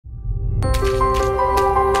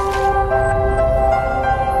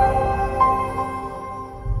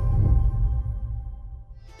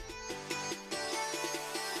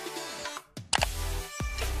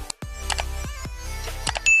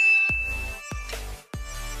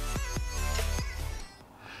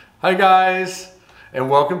Hi guys, and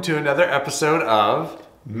welcome to another episode of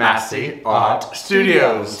Masse Art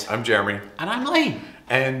Studios. I'm Jeremy. And I'm Lee.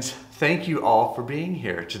 And thank you all for being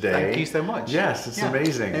here today. Thank you so much. Yes, it's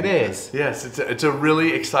amazing. It is. Yes, it's a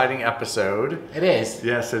really exciting episode. It is.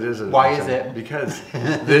 Yes, it is. Why is it? Because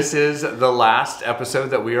this is the last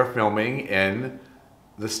episode that we are filming in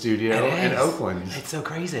the studio in Oakland. It's so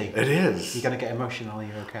crazy. It is. You're gonna get emotional.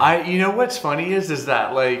 You're okay. You know what's funny is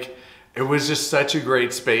that like, it was just such a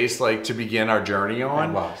great space like to begin our journey on.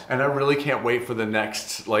 It was. And I really can't wait for the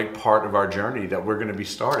next like part of our journey that we're going to be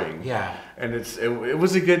starting. Yeah. And it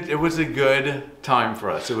was a good time for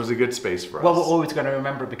us. It was a good space for us. Well, we're always going to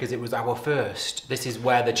remember it because it was our first. This is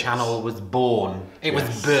where the channel was born. It was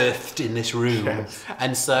birthed in this room. Yes.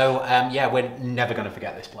 And so, yeah, we're never going to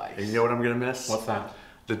forget this place. And you know what I'm going to miss? What's that?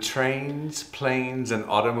 The trains, planes, and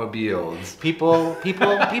automobiles. People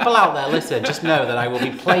out there, listen, just know that I will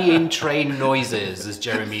be playing train noises as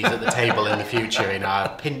Jeremy's at the table in the future in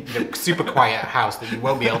our super quiet house that you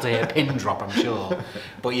won't be able to hear a pin drop, I'm sure.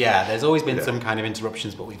 But yeah, there's always been some kind of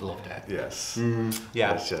interruptions, but we've loved it. Yes.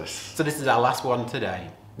 Yeah. Yes. So this is our last one today.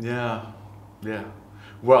 Yeah. Yeah.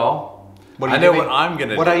 Well, What are you I know doing? what I'm going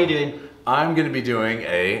to do. What are you doing? I'm going to be doing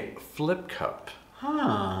a flip cup.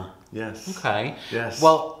 Huh. Yes. Okay. Yes.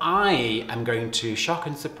 Well, I am going to shock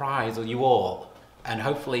and surprise you all, and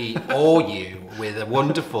hopefully awe you with a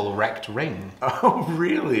wonderful wrecked ring. Oh,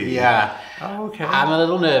 really? Yeah. Oh, okay. I'm a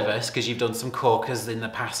little nervous because you've done some corkers in the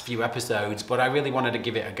past few episodes, but I really wanted to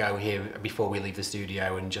give it a go here before we leave the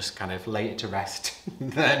studio and just kind of lay it to rest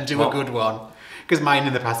and do a good one. Because mine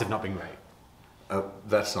in the past have not been great.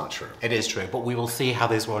 That's not true. It is true, but we will see how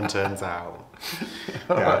this one turns out.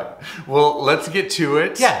 All right. Well, let's get to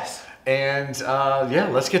it. Yes. And yeah,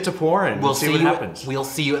 let's get to pouring. We'll see what happens. We'll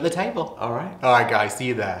see you at the table. All right. All right, guys. See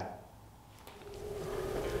you there.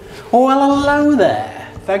 Well, hello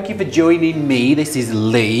there. Thank you for joining me. This is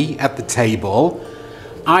Lee at the table.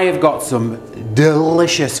 I have got some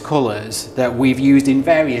delicious colours that we've used in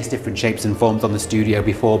various different shapes and forms on the studio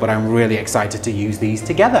before, but I'm really excited to use these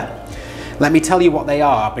together. Let me tell you what they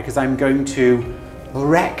are, because I'm going to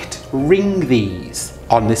wrecked ring these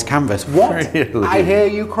on this canvas. What? Really? I hear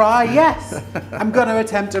you cry, yes. I'm going to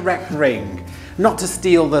attempt a wrecked ring. Not to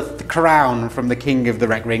steal the crown from the king of the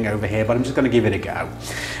wrecked ring over here, but I'm just going to give it a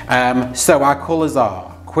go. So our colours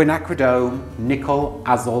are quinacridone, nickel,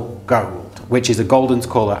 azul, gold, which is a golden's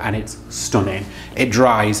colour and it's stunning. It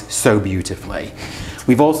dries so beautifully.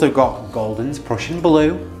 We've also got Golden's Prussian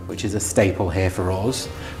blue, which is a staple here for us.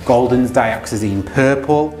 Golden's dioxazine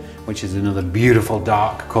purple, which is another beautiful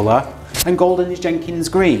dark colour. And Golden's Jenkins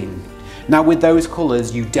green. Now with those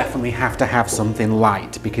colours, you definitely have to have something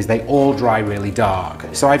light because they all dry really dark.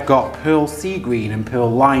 So I've got pearl sea green and pearl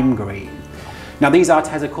lime green. Now these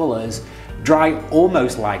Arteza colours dry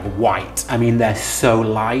almost like white. I mean, they're so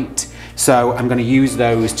light. So I'm going to use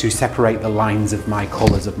those to separate the lines of my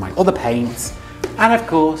colours of my other paints. And of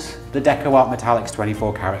course, the Deco Art Metallics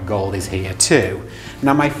 24 karat gold is here too.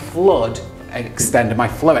 Now my flow extender, my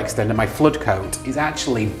flood coat is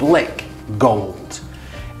actually Blick gold.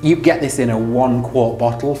 You get this in a 1 quart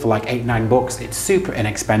bottle for like $8-9. It's super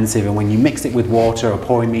inexpensive, and when you mix it with water or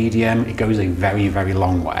pouring medium, it goes a very, very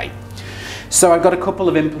long way. So I've got a couple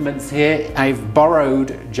of implements here. I've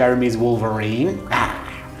borrowed Jeremy's Wolverine,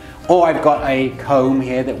 or I've got a comb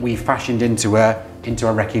here that we fashioned into a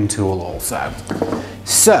wrecking tool also.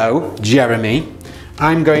 So, Jeremy,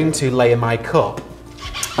 I'm going to layer my cup.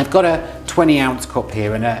 I've got a 20-ounce cup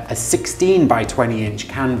here and a 16 by 20 inch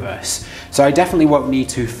canvas. So I definitely won't need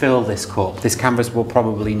to fill this cup. This canvas will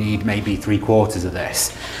probably need maybe 3/4 of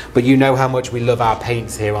this. But you know how much we love our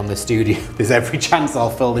paints here on the studio. There's every chance I'll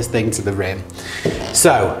fill this thing to the rim.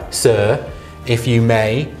 So, sir, if you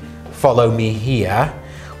may, follow me here.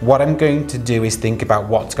 What I'm going to do is think about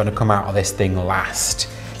what's going to come out of this thing last.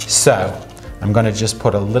 So, I'm going to just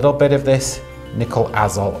put a little bit of this nickel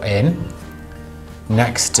azul in,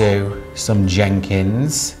 next to some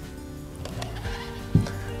Jenkins.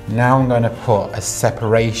 Now I'm going to put a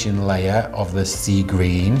separation layer of the sea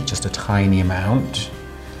green, just a tiny amount,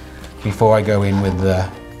 before I go in with the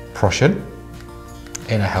Prussian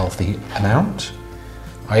in a healthy amount.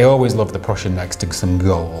 I always love the Prussian next to some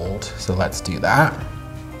gold, so let's do that.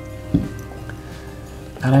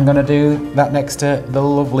 And I'm going to do that next to the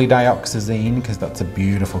lovely dioxazine, because that's a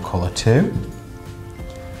beautiful colour too.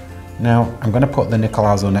 Now I'm going to put the nickel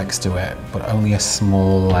azul next to it, but only a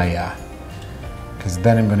small layer, because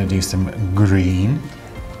then I'm going to do some green.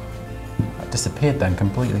 That disappeared then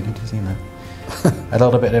completely, did you see that? A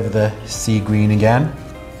little bit of the sea green again,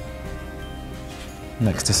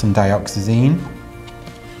 next to some dioxazine.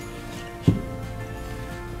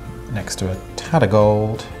 next to a tad of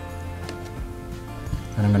gold.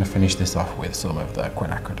 And I'm going to finish this off with some of the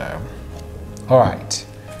quinacridone. Alright,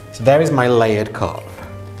 so there is my layered cup.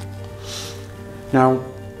 Now,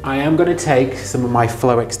 I am going to take some of my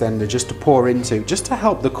flow extender just to pour into, just to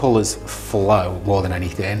help the colours flow more than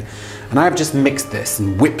anything. And I've just mixed this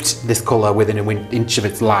and whipped this colour within an inch of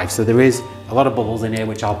its life. So there is a lot of bubbles in here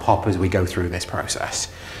which I'll pop as we go through this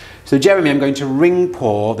process. So Jeremy, I'm going to ring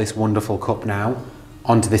pour this wonderful cup now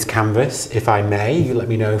onto this canvas, if I may. You let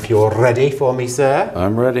me know if you're ready for me, sir.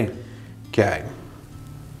 I'm ready. Okay.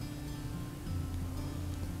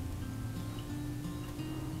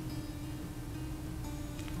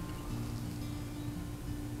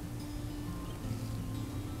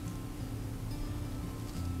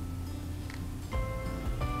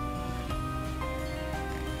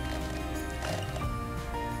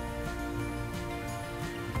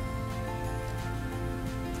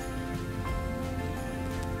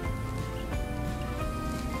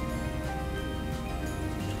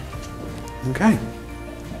 Okay.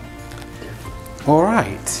 All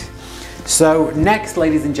right. So next,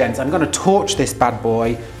 ladies and gents, I'm going to torch this bad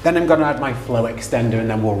boy, then I'm going to add my flow extender, and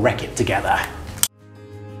then we'll wreck it together.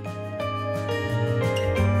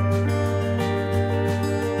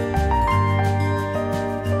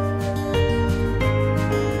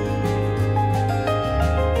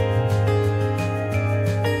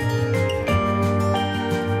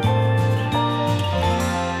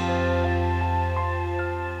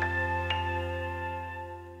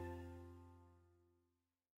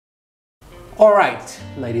 All right,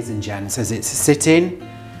 ladies and gents, as it's sitting,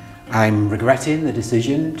 I'm regretting the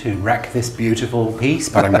decision to wreck this beautiful piece,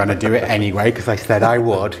 but I'm going to do it anyway because I said I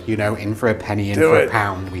would. You know, in for a penny, in for a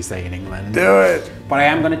pound, we say in England. Do it. But I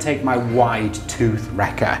am going to take my wide tooth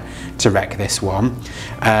wrecker to wreck this one,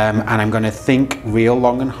 and I'm going to think real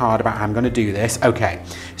long and hard about how I'm going to do this. Okay,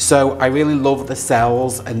 so I really love the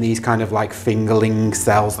cells and these kind of like fingerling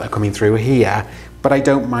cells that are coming through here, but I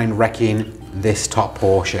don't mind wrecking this top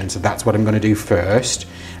portion, so that's what I'm going to do first.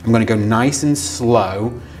 I'm going to go nice and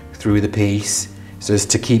slow through the piece so as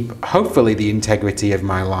to keep hopefully the integrity of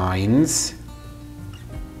my lines.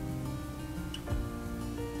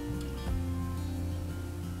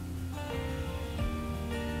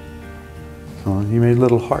 Oh, you made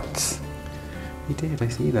little hearts. You did, I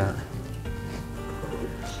see that.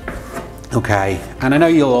 Okay, and I know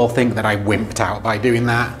you'll all think that I wimped out by doing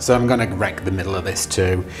that, so I'm going to wreck the middle of this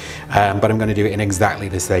too, but I'm going to do it in exactly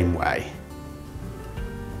the same way.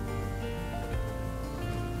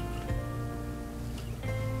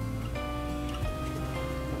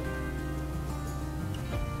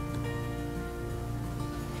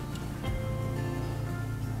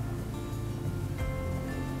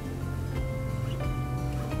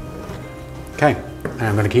 Okay, and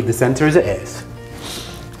I'm going to keep the center as it is.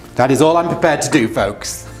 That is all I'm prepared to do,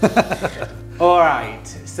 folks. All right,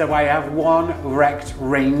 so I have one wrecked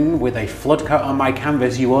ring with a flood coat on my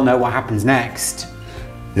canvas. You all know what happens next.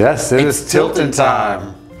 Yes, it's tilting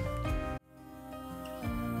time.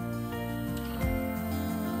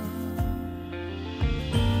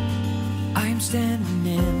 I'm standing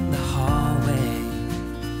in the hallway,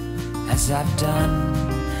 as I've done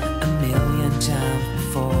a million times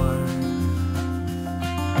before.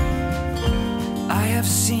 I have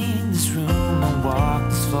seen this room and walked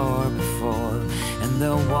this floor before, and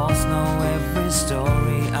the walls know every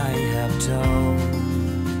story I have told.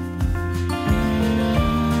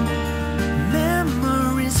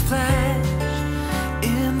 Memories flash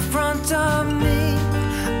in front of me,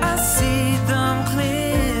 I see them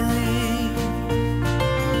clearly.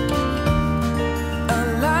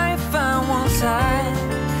 A life I once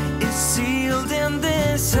had is sealed in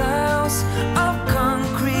this house of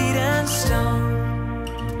concrete and stone.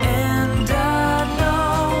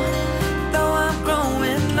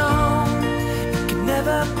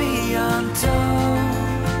 Be untold.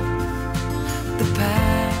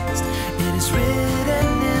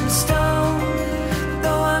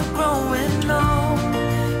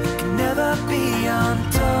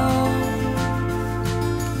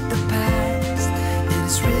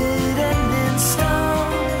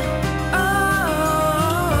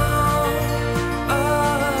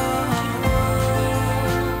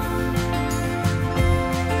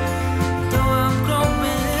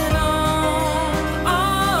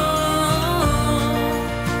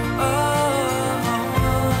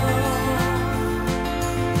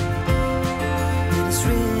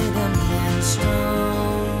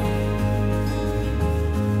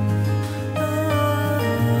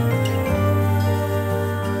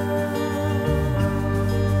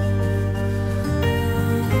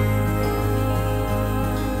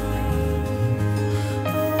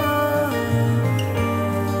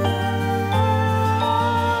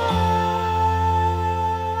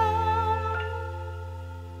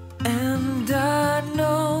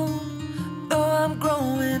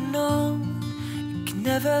 growing old, it can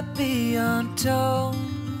never be untold.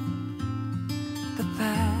 The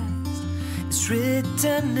past is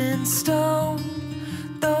written in stone.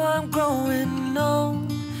 Though I'm growing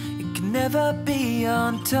old, it can never be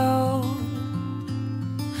untold.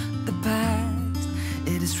 The past,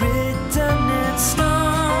 it is written in stone.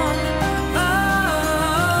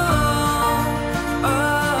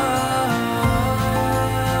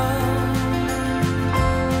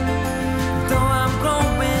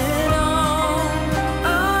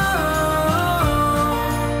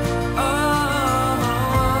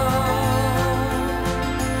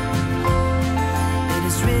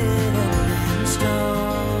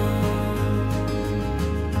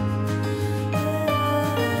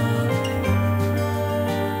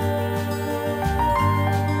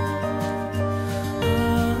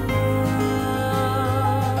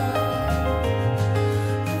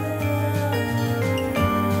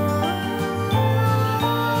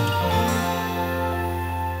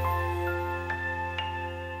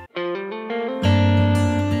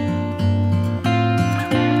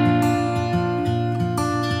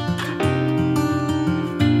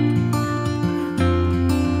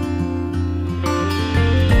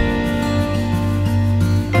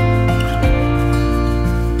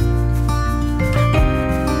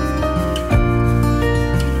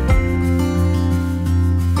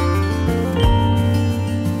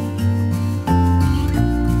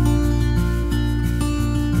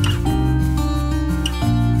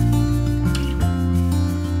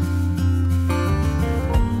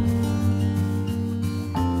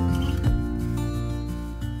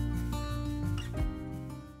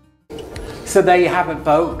 So there you have it,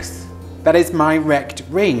 folks. That is my wrecked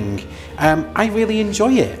ring. I really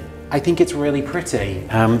enjoy it. I think it's really pretty.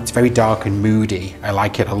 It's very dark and moody. I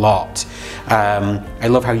like it a lot. I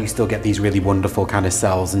love how you still get these really wonderful kind of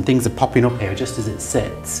cells and things are popping up here just as it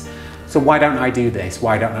sits. So why don't I do this?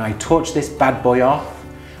 Why don't I touch this bad boy off,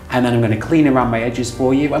 and then I'm going to clean around my edges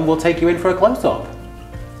for you and we'll take you in for a close-up.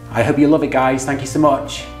 I hope you love it, guys. Thank you so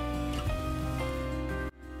much.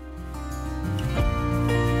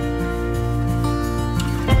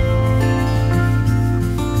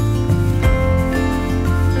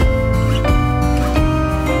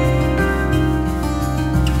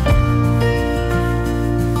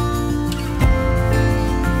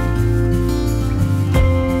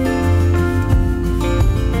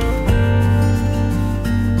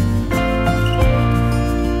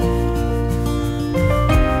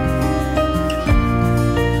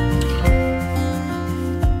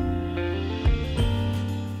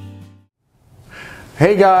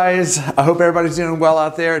 Hey guys, I hope everybody's doing well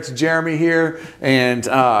out there. It's Jeremy here, and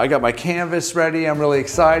I got my canvas ready. I'm really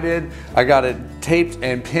excited. I got it taped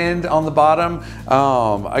and pinned on the bottom.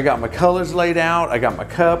 I got my colors laid out. I got my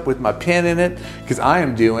cup with my pin in it because I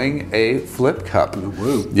am doing a flip cup.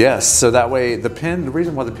 Woo. Yes, so that way the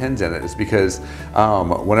reason why the pin's in it is because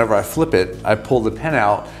whenever I flip it, I pull the pin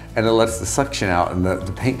out and it lets the suction out and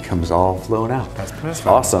the paint comes all flowing out. That's perfect.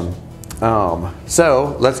 Awesome.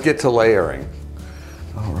 So let's get to layering.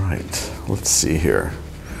 All right, let's see here.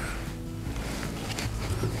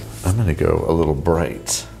 I'm gonna go a little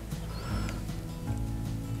bright.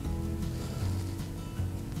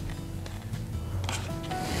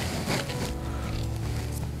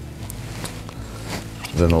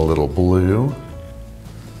 Then a little blue.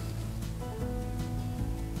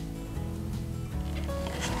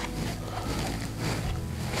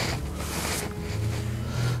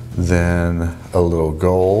 Then a little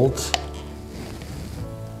gold.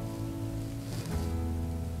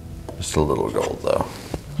 Just a little gold though.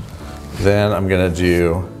 Then I'm gonna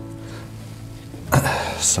do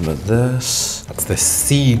some of this. That's the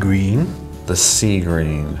sea green. The sea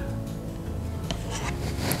green.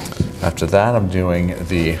 After that, I'm doing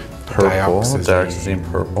the purple, dioxazine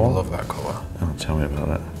purple. I love that color. Oh, tell me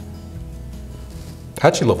about it. I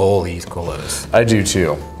actually love all these colors. I do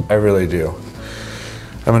too. I really do.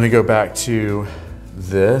 I'm gonna go back to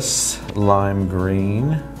this lime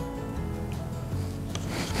green.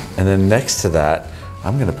 And then next to that,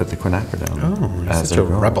 I'm gonna put the quinacridone. Oh, you're such a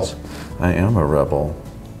rebel. I am a rebel.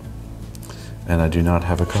 And I do not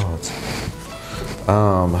have a cause.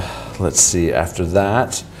 Let's see, after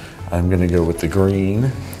that, I'm gonna go with the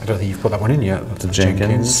green. I don't think you've put that one in yet. The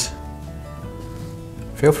Jenkins.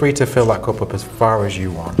 Feel free to fill that cup up as far as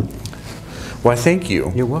you want. Why, thank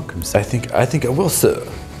you. You're welcome, sir. I think I will, sir.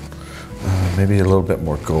 Maybe a little bit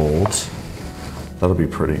more gold. That'll be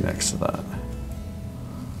pretty next to that.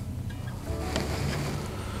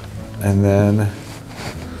 And then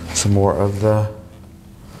some more of the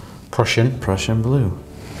Prussian blue.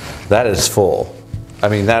 That is full. I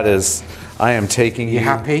mean, that is, I am taking You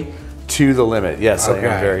happy? to the limit. Yes, Okay.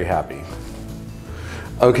 I am very happy.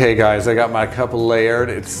 Okay guys, I got my cup layered.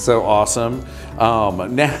 It's so awesome.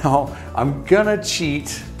 Now I'm gonna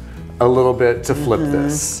cheat a little bit to flip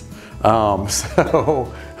this.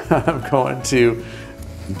 So I'm going to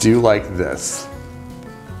do like this.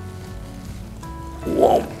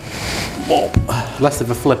 Whoa. Whoa. Less of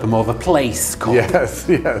a flip and more of a place cup. Yes,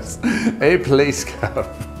 yes, a place cup.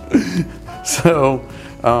 So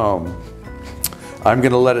I'm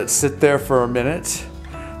gonna let it sit there for a minute,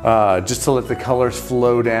 just to let the colors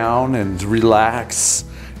flow down and relax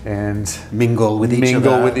and Mingle with each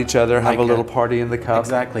mingle other. with each other, have Like a little party in the cup.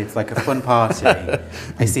 Exactly, it's like a fun party.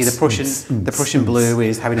 I see the Prussian blue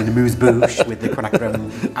is having an amuse-bouche with the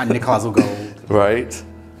quinacridone and Nicolazo gold. Right?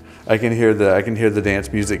 I can hear the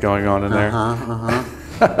dance music going on in there.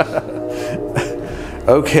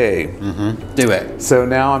 Okay. Do it. So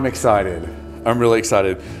now I'm excited. I'm really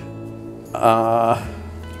excited. You're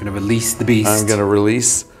gonna release the beast. I'm gonna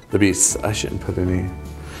release the beast. I shouldn't put any.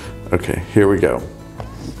 Okay, here we go.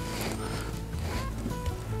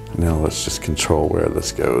 Now let's just control where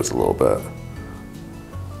this goes a little bit.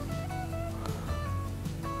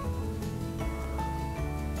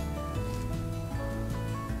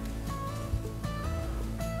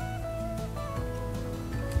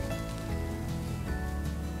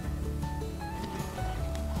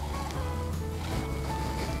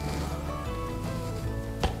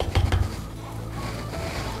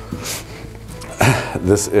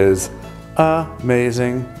 This is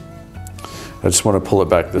amazing. I just want to pull it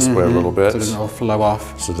back this way a little bit. So it doesn't all flow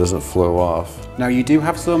off. So it doesn't flow off. Now you do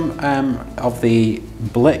have some of the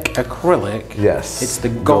Blick acrylic. Yes. It's the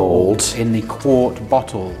gold in the quart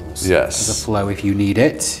bottles. Yes. As a flow if you need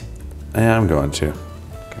it. Yeah, I'm going to.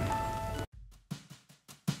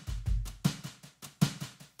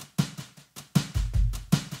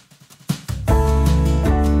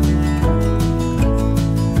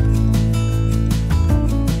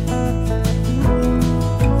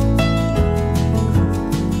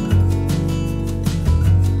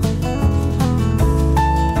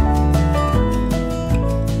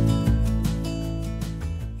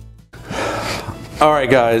 All right,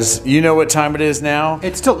 guys, you know what time it is now?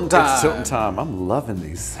 It's tilting time. It's tilting time. I'm loving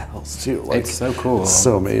these cells too. Like, It's so cool.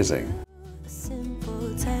 So amazing.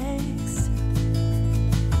 Simple text,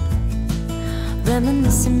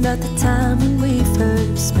 reminiscing about the time when we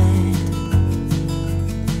first met.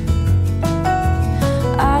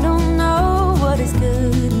 I don't know what is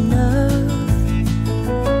good enough,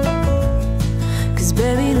 'cause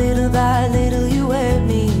baby, little by little you wear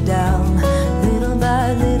me down. Little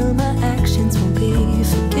by little my actions won't be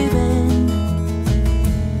forgiven.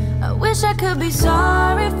 I wish I could be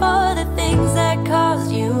sorry for the things that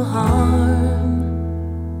caused you harm,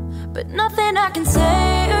 but nothing I can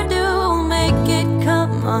say or do will make it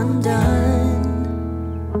come undone.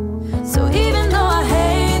 So even though I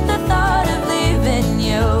hate the thought of leaving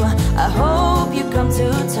you, I hope you come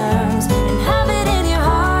to terms and have it in your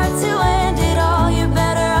heart to end it all. You're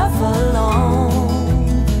better off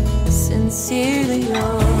alone. Sincerely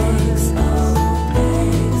yours.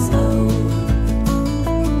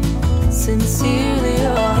 Sincerely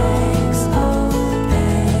yours.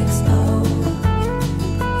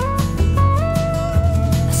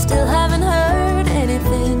 I still haven't heard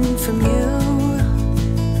anything from you.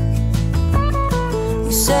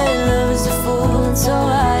 You say love is a fool, and so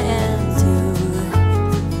I am too.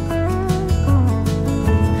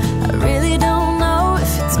 I really don't know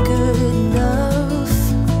if it's good enough,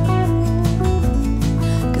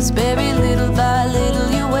 'cause baby, little by little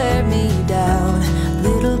you wear me down.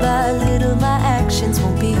 Little by little my actions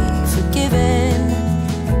won't be forgiven.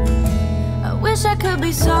 I wish I could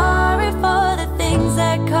be sorry for the things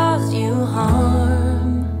that caused you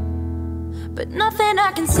harm, but nothing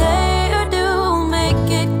I can say or do will make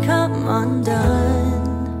it come undone.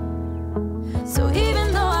 So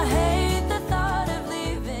even though I hate the thought of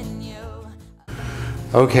leaving you.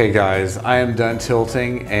 Okay, guys, I am done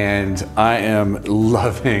tilting and I am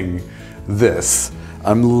loving this.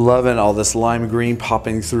 I'm loving all this lime green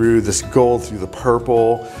popping through, this gold through the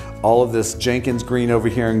purple, all of this Jenkins green over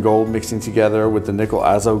here and gold mixing together with the nickel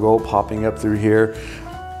azo gold popping up through here.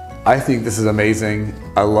 I think this is amazing.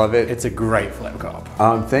 I love it. It's a great flip cup.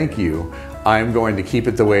 Thank you. I'm going to keep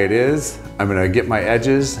it the way it is. I'm gonna get my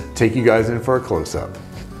edges, take you guys in for a close-up.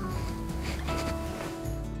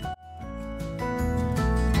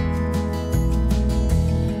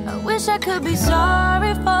 I wish I could be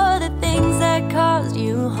sorry for the things that caused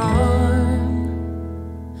you harm,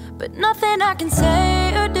 but nothing I can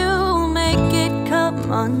say or do will make it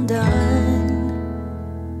come undone.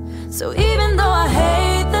 So even though I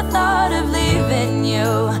hate the the thought of leaving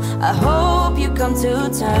you. I hope you come to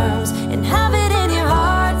terms and have it in your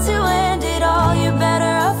heart to end it all. You're better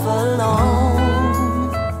off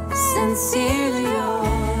alone. Sincerely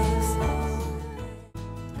yours.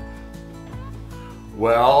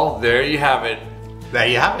 Well, there you have it. There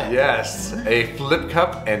you have it. Yes, a flip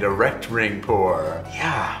cup and a wrecked ring pour.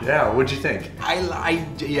 Yeah. Yeah, what'd you think? I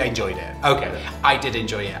enjoyed it. Okay, I did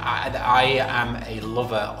enjoy it. I am a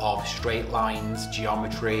lover of straight lines,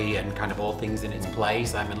 geometry, and kind of all things in its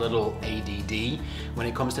place. I'm a little ADD when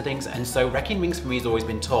it comes to things, and so wrecking rings for me has always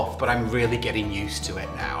been tough, but I'm really getting used to it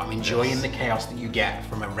now. I'm enjoying the chaos that you get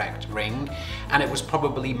from a wrecked ring, and it was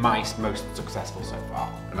probably my most successful so far.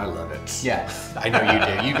 And I love it. Yes, I know you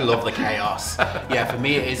do. You love the chaos. Yeah, for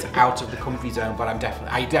me it is out of the comfy zone, but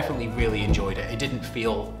I definitely really enjoyed it. It didn't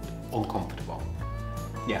feel uncomfortable.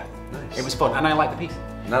 Yeah, nice. It was fun, and I like the piece.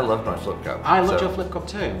 And I loved my flip cup. I loved your flip cup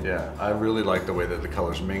too. Yeah, I really like the way that the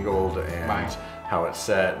colors mingled and Right. how it's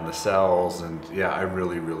set and the cells, and yeah, I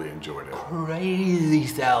really enjoyed it. Crazy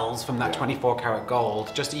cells from that 24 karat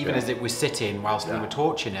gold, just even Yeah. as it was sitting whilst we were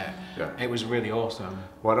torching it. Yeah. It was really awesome.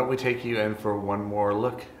 Why don't we take you in for one more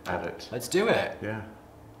look at it? Let's do it. Yeah.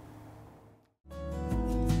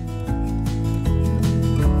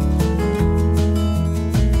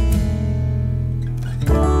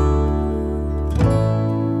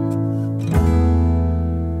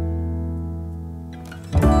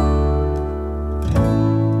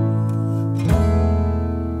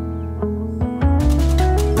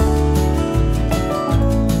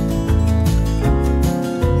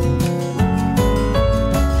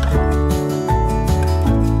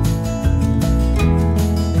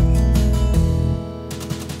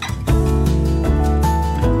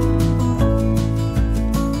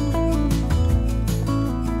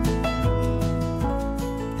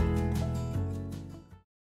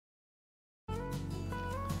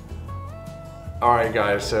 All right,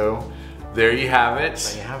 guys, so there you have it.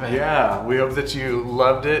 There you have it. Yeah, we hope that you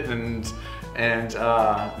loved it and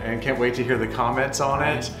can't wait to hear the comments on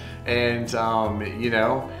it. And you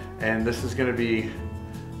know, and this is gonna be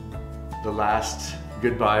the last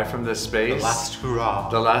goodbye from this space. The last hurrah.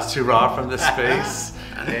 The last hurrah from this space.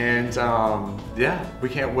 And yeah, we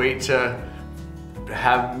can't wait to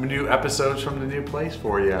have new episodes from the new place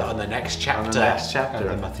for you. On the next chapter. On the next chapter.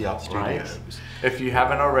 Of the Masse Art Studios. Right. If you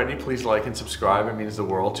haven't already, please like and subscribe. It means the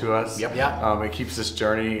world to us. Yep, yep. It keeps this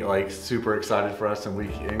journey like super excited for us,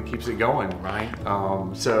 and keeps it going. Right.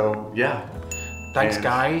 So yeah. Thanks, And,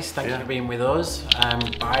 guys. Thank you for being with us.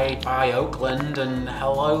 Bye Oakland, and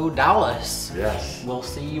hello Dallas. Yes. We'll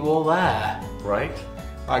see you all there. Right.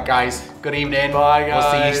 Bye, guys. Good evening. Bye,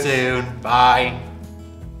 guys. We'll see you soon. Bye.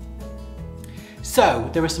 So,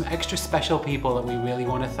 there are some extra special people that we really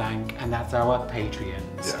want to thank, and that's our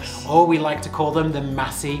Patreons. Yes. Or we like to call them the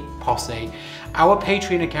Masse Posse. Our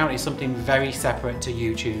Patreon account is something very separate to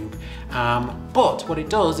YouTube, but what it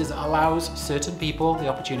does is it allows certain people the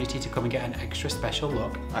opportunity to come and get an extra special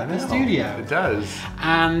look at the studio. It does.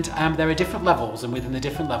 And there are different levels, and within the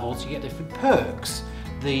different levels you get different perks.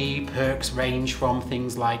 The perks range from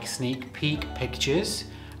things like sneak peek pictures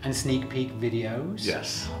and sneak peek videos.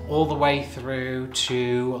 Yes. All the way through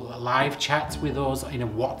to live chats with us in a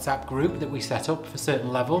WhatsApp group that we set up for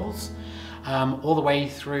certain levels. All the way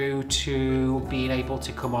through to being able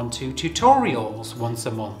to come on to tutorials once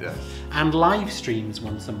a month. Yes. And live streams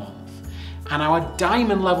once a month. And our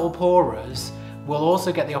diamond level pourers will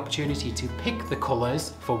also get the opportunity to pick the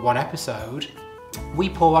colours for one episode. We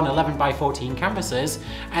pour on 11 by 14 canvases,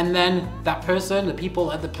 and then that person, the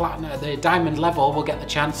people at the platinum, the diamond level, will get the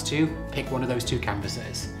chance to pick one of those two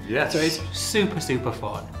canvases. Yes. So it's super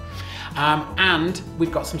fun. And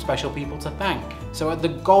we've got some special people to thank. So at the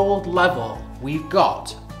gold level, we've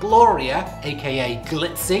got Gloria, aka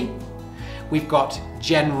Glitzy. We've got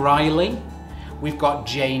Jen Riley. We've got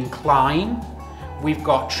Jane Klein. We've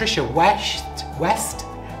got Trisha West.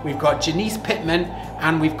 We've got Janice Pittman,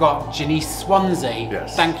 and we've got Janice Swansea.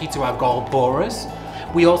 Yes. Thank you to our gold pourers.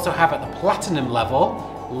 We also have at the platinum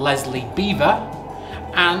level, Leslie Beaver,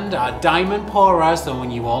 and our diamond pourer, someone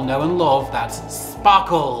you all know and love, that's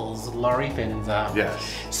Sparkles, Laurie Finzer.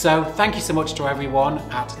 Yes. So thank you so much to everyone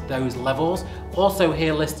at those levels. Also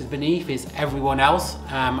here listed beneath is everyone else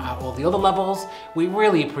at all the other levels. We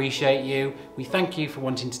really appreciate you. We thank you for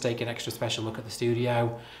wanting to take an extra special look at the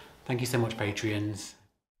studio. Thank you so much, Patreons.